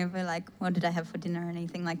distracting you, but like, what did I have for dinner or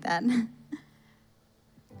anything like that?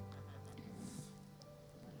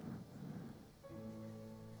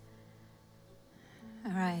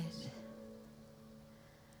 All right.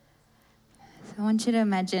 So I want you to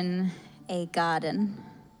imagine a garden.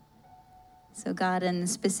 So a garden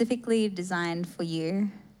specifically designed for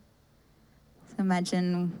you. So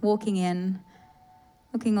imagine walking in,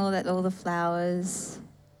 looking at all the flowers,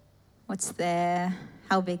 what's there,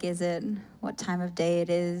 how big is it, what time of day it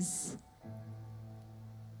is.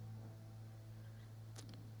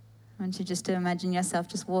 I want you just to imagine yourself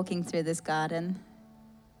just walking through this garden.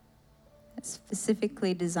 It's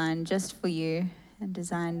specifically designed just for you and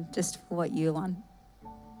designed just for what you want.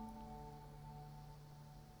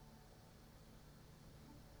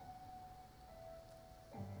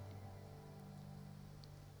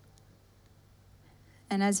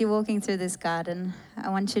 And as you're walking through this garden, I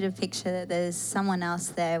want you to picture that there's someone else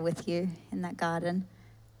there with you in that garden.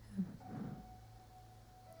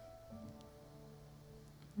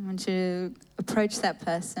 I want you to approach that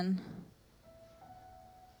person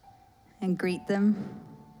and greet them.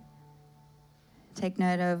 Take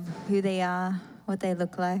note of who they are, what they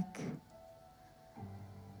look like.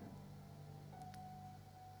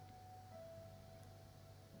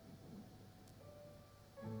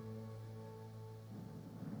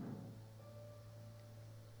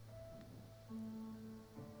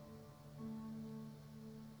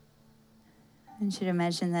 I want you to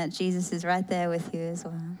imagine that Jesus is right there with you as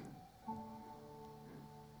well.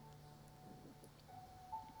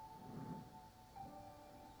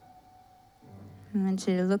 I want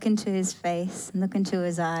you to look into his face and look into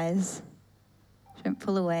his eyes. Don't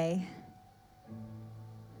pull away.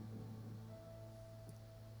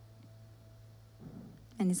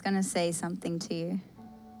 And he's going to say something to you.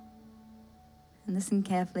 And listen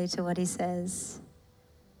carefully to what he says.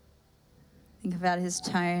 Think about his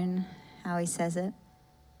tone, how he says it.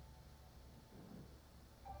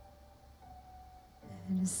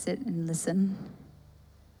 And just sit and listen.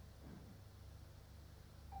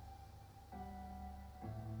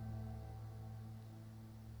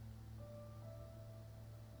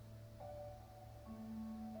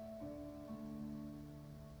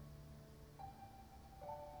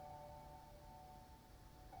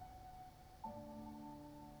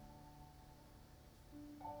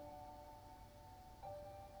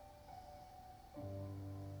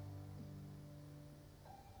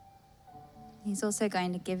 He's also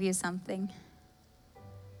going to give you something.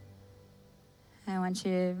 I want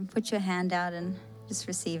you to put your hand out and just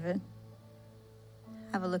receive it.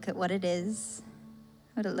 Have a look at what it is,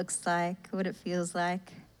 what it looks like, what it feels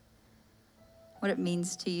like, what it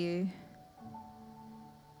means to you.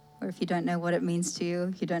 Or if you don't know what it means to you,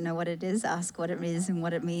 if you don't know what it is, ask what it is and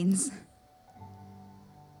what it means.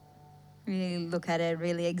 Really look at it,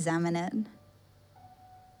 really examine it.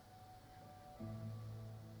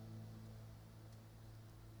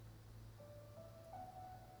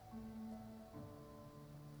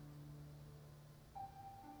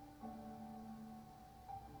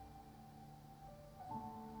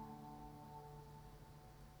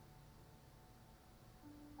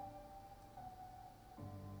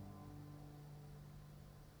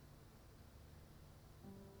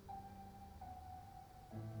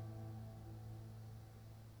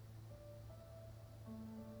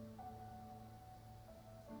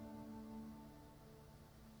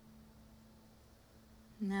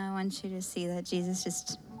 Now I want you to see that Jesus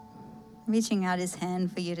just reaching out his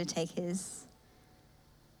hand for you to take his.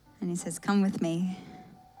 And he says, come with me.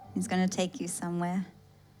 He's going to take you somewhere.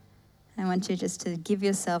 I want you just to give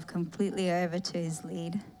yourself completely over to his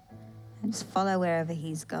lead and just follow wherever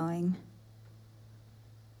he's going.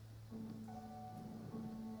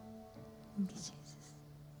 Thank you, Jesus.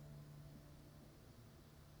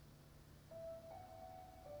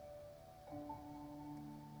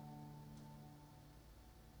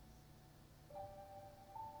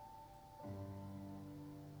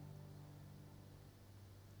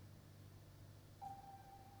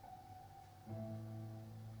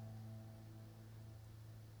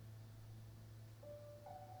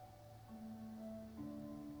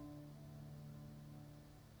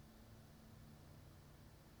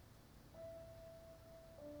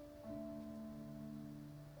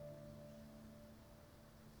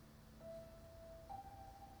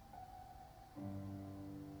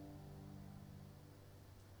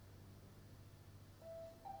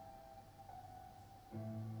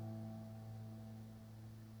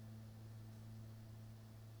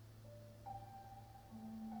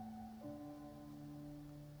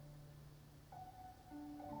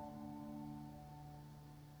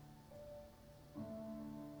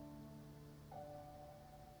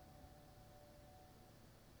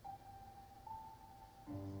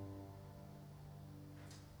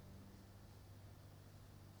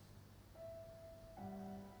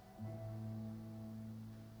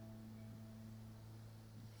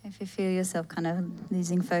 If you feel yourself kind of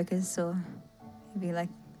losing focus or maybe like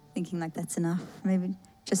thinking like that's enough, maybe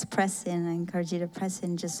just press in. I encourage you to press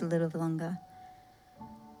in just a little longer.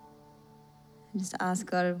 And just ask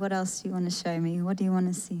God, what else do you want to show me? What do you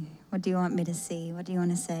want to see? What do you want me to see? What do you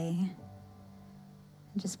want to say?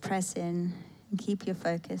 And just press in and keep your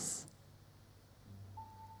focus.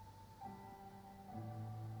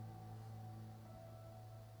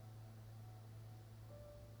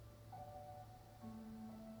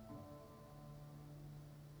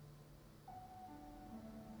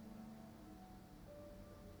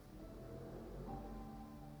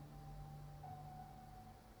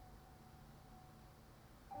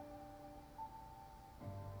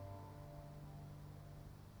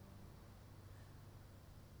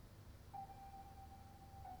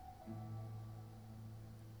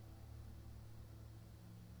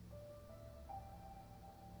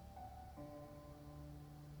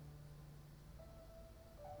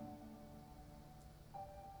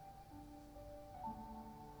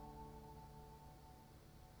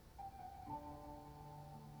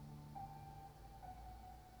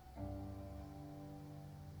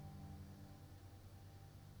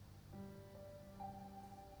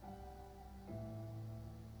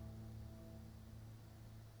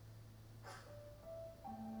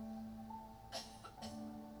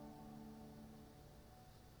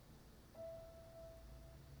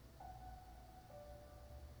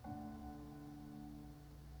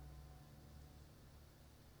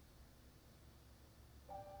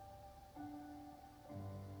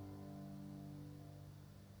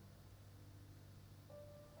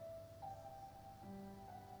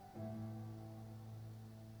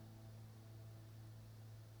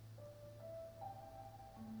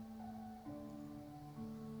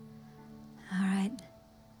 All right.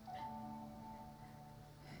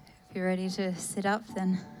 If you're ready to sit up,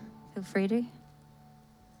 then feel free to.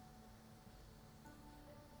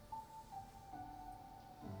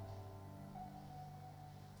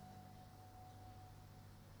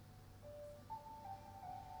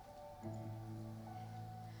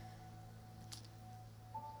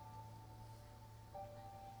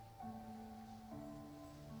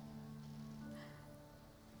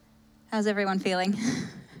 How's everyone feeling?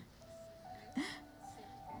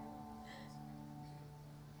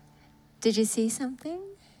 Did you see something?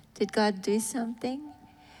 Did God do something?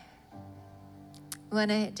 I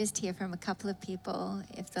want to just hear from a couple of people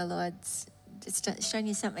if the Lord's just shown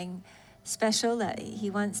you something special that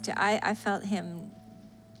he wants to. I felt him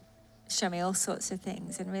show me all sorts of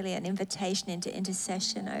things, and really an invitation into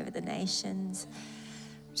intercession over the nations.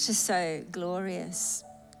 It's just so glorious.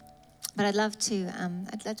 But I'd love to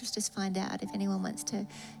just find out if anyone wants to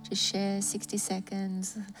just share 60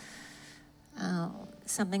 seconds,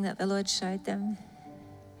 something that the Lord showed them.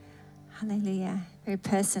 Hallelujah. Very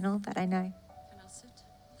personal, but I know. Can I sit?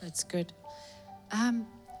 That's good.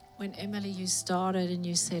 When Emily, you started and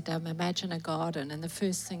you said, imagine a garden, and the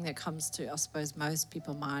first thing that comes to, I suppose, most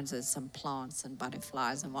people's minds is some plants and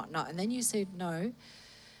butterflies and whatnot. And then you said, no,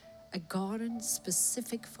 a garden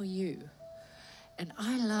specific for you. And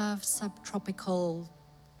I love subtropical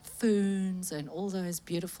ferns and all those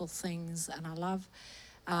beautiful things. And I love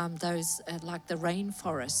those, like the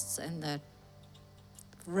rainforests and the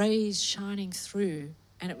rays shining through.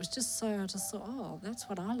 And it was just so, I just thought, oh, that's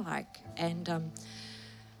what I like. And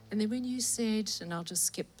then when you said, and I'll just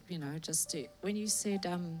skip, when you said,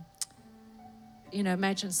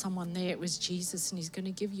 imagine someone there, it was Jesus, and he's going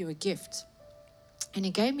to give you a gift. And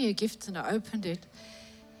he gave me a gift, and I opened it.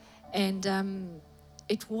 And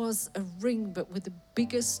it was a ring, but with the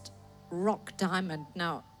biggest rock diamond.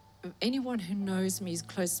 Now, anyone who knows me is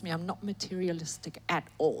close to me. I'm not materialistic at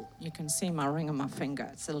all. You can see my ring on my finger.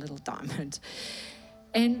 It's a little diamond.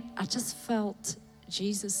 And I just felt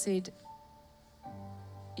Jesus said,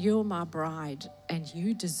 you're my bride, and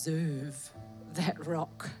you deserve that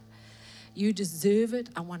rock. You deserve it.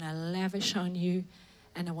 I want to lavish on you,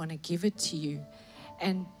 and I want to give it to you.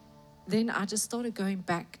 And then I just started going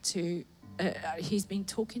back to, he's been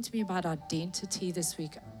talking to me about identity this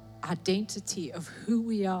week, identity of who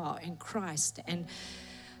we are in Christ. And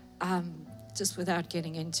just without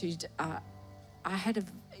getting into it, I had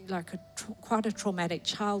quite a traumatic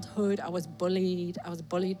childhood. I was bullied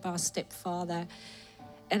by a stepfather.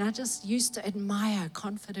 And I just used to admire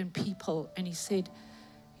confident people. And he said,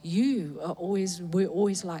 we're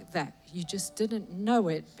always like that. You just didn't know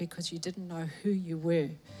it because you didn't know who you were.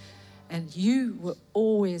 And you were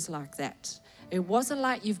always like that. It wasn't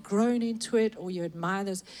like you've grown into it or you admire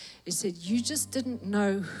this. He said, you just didn't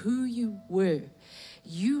know who you were.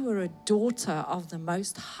 You were a daughter of the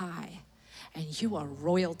Most High. and you are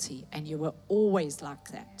royalty, and you were always like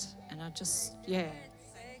that. And I just, yeah.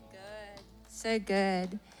 So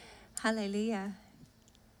good. Hallelujah.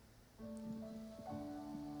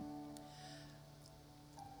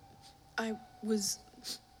 I was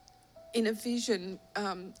in a vision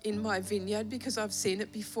in my vineyard because I've seen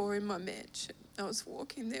it before in my mansion. I was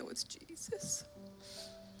walking there with Jesus.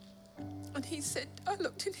 And he said, I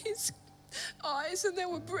looked in his eyes and they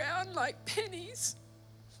were brown like pennies.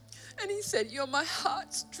 And he said, you're my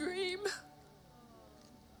heart's dream.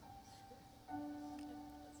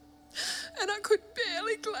 And I could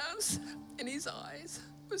barely glance in his eyes.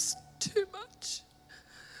 It was too much.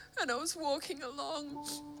 And I was walking along.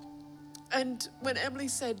 And when Emily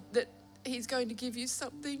said that he's going to give you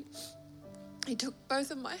something, he took both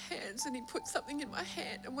of my hands and he put something in my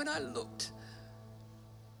hand. And when I looked,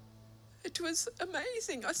 it was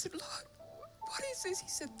amazing. I said, Lord, what is this? He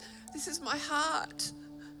said, this is my heart.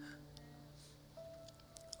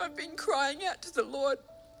 I've been crying out to the Lord,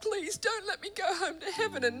 please don't let me go home to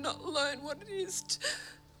heaven and not learn what it is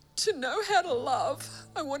to know how to love.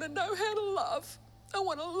 I want to know how to love. I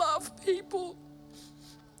want to love people.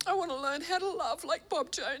 I want to learn how to love like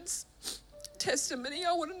Bob Jones' testimony.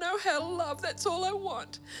 I want to know how to love. That's all I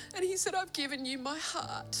want. And he said, I've given you my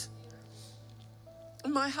heart.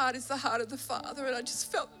 And my heart is the heart of the Father. And I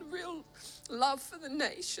just felt a real love for the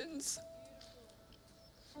nations.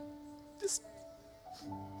 Just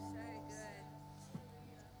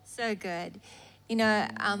So good. You know,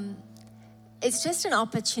 it's just an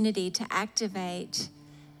opportunity to activate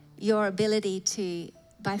your ability to,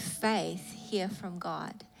 by faith, hear from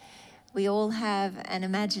God. We all have an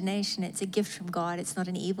imagination. It's a gift from God. It's not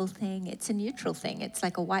an evil thing. It's a neutral thing. It's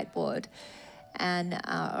like a whiteboard and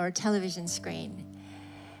or a television screen.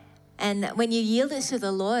 And when you yield it to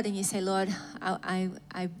the Lord and you say, Lord,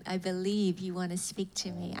 I believe you want to speak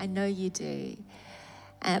to me. I know you do.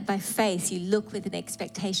 By faith, you look with an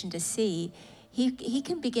expectation to see. He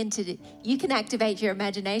can begin to, you can activate your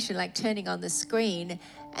imagination like turning on the screen,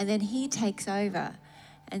 and then he takes over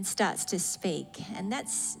and starts to speak. And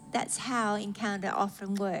that's how encounter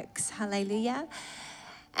often works. Hallelujah.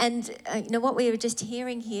 And you know what we were just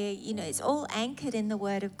hearing here, you know, it's all anchored in the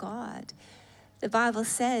Word of God. The Bible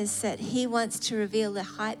says that he wants to reveal the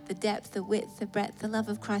height, the depth, the width, the breadth, the love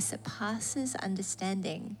of Christ that passes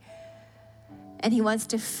understanding. And he wants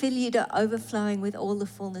to fill you to overflowing with all the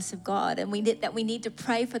fullness of God. And we need to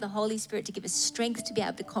pray for the Holy Spirit to give us strength to be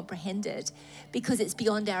able to comprehend it, because it's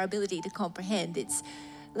beyond our ability to comprehend. It's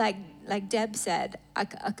like Deb said, I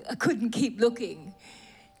couldn't keep looking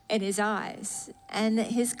in his eyes. And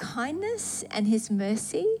his kindness and his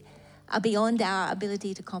mercy are beyond our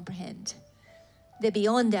ability to comprehend. They're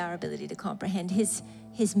beyond our ability to comprehend.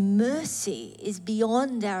 His mercy is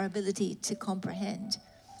beyond our ability to comprehend.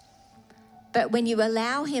 But when you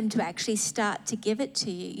allow him to actually start to give it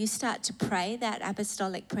to you, you start to pray that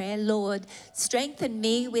apostolic prayer, Lord, strengthen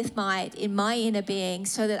me with might in my inner being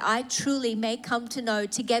so that I truly may come to know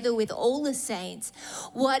together with all the saints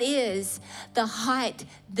what is the height,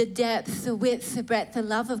 the depth, the width, the breadth, the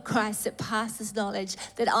love of Christ that passes knowledge,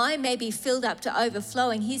 that I may be filled up to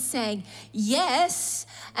overflowing. He's saying, yes,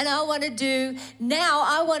 and I want to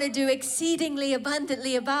do exceedingly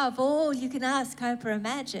abundantly above all you can ask, hope, or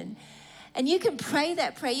imagine. And you can pray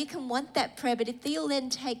that prayer, you can want that prayer, but if you'll then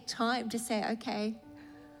take time to say, okay,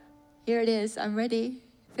 here it is, I'm ready,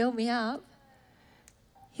 fill me up,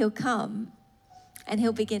 he'll come and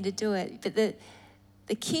he'll begin to do it. But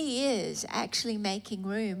the key is actually making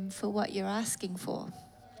room for what you're asking for.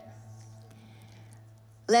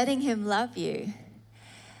 Letting him love you.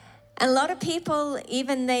 And a lot of people,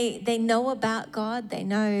 even they know about God, they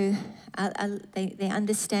know, they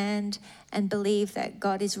understand and believe that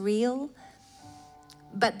God is real,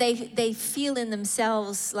 but they feel in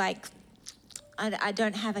themselves like, I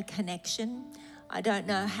don't have a connection. I don't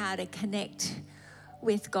know how to connect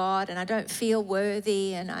with God, and I don't feel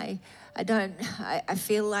worthy, and I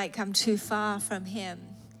feel like I'm too far from him.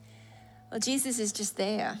 Well, Jesus is just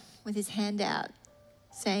there with his hand out,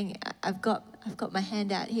 saying, I've got my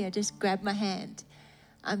hand out here, just grab my hand.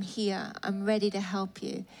 I'm here, I'm ready to help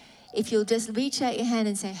you. If you'll just reach out your hand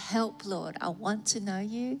and say, help, Lord, I want to know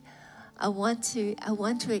you. I want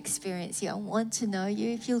to experience you. I want to know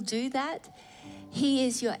you. If you'll do that, he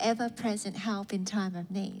is your ever-present help in time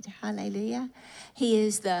of need. Hallelujah. He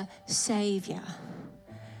is the Savior.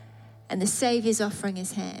 And the Savior's offering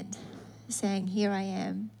his hand, saying, here I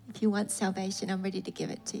am. If you want salvation, I'm ready to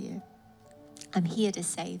give it to you. I'm here to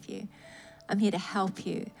save you. I'm here to help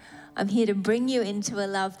you. I'm here to bring you into a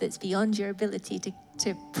love that's beyond your ability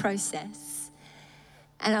to process.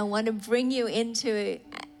 And I want to bring you into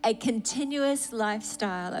a continuous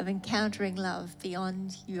lifestyle of encountering love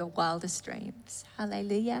beyond your wildest dreams.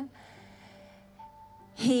 Hallelujah.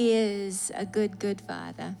 He is a good, good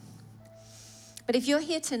Father. But if you're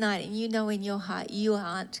here tonight and you know in your heart you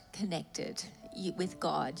aren't connected with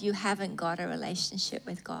God, you haven't got a relationship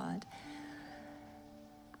with God,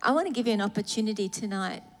 I want to give you an opportunity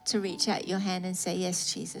tonight to reach out your hand and say,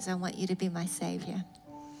 yes, Jesus, I want you to be my Savior.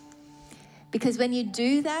 Because when you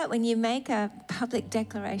do that, when you make a public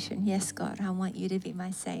declaration, yes, God, I want you to be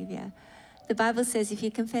my Savior. The Bible says, if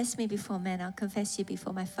you confess me before men, I'll confess you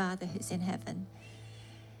before my Father who's in heaven.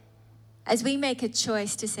 As we make a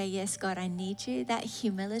choice to say, yes, God, I need you, that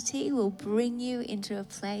humility will bring you into a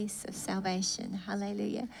place of salvation.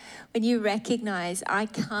 Hallelujah. When you recognize, I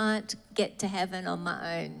can't get to heaven on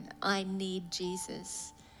my own. I need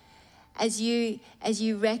Jesus. As you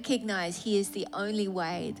recognize he is the only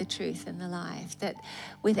way, the truth, and the life, that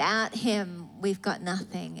without him, we've got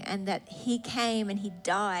nothing, and that he came and he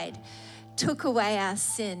died, took away our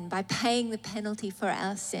sin by paying the penalty for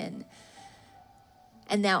our sin,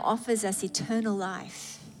 and now offers us eternal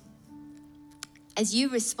life. As you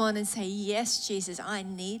respond and say, yes, Jesus, I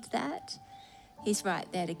need that, he's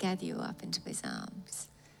right there to gather you up into his arms.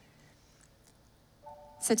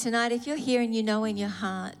 So tonight, if you're here and you know in your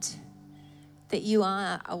heart that you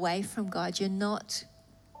are away from God, you're not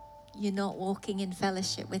walking in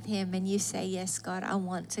fellowship with him, and you say, yes, God, I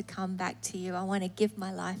want to come back to you. I want to give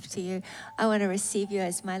my life to you. I want to receive you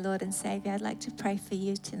as my Lord and Savior. I'd like to pray for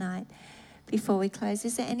you tonight before we close.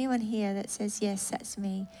 Is there anyone here that says, yes, that's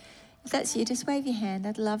me? If that's you, just wave your hand.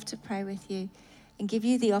 I'd love to pray with you and give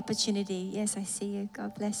you the opportunity. Yes, I see you.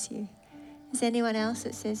 God bless you. Is there anyone else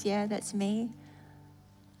that says, yeah, that's me?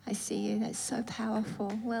 I see you. That's so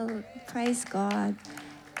powerful. Well, praise God.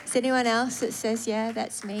 Is anyone else that says, yeah,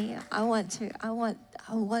 that's me? I want to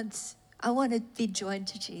be joined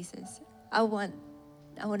to Jesus. I want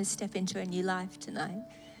to step into a new life tonight.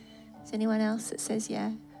 Is anyone else that says,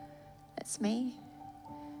 yeah, that's me?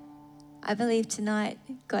 I believe tonight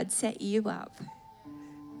God set you up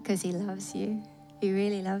because he loves you. He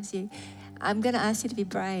really loves you. I'm going to ask you to be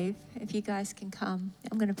brave. If you guys can come,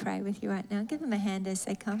 I'm going to pray with you right now. Give them a hand as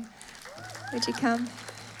they come. Would you come?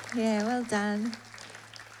 Yeah, well done.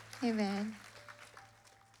 Amen.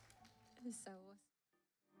 This is so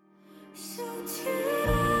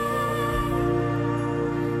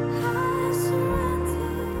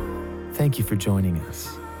awesome. Thank you for joining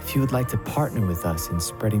us. If you would like to partner with us in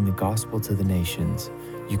spreading the gospel to the nations,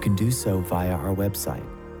 you can do so via our website,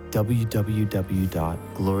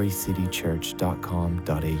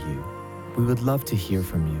 www.glorycitychurch.com.au. We would love to hear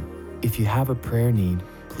from you. If you have a prayer need,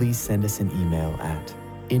 please send us an email at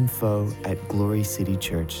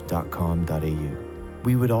info@glorycitychurch.com.au.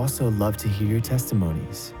 We would also love to hear your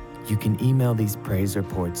testimonies. You can email these praise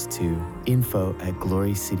reports to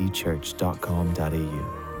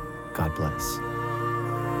info@glorycitychurch.com.au. God bless.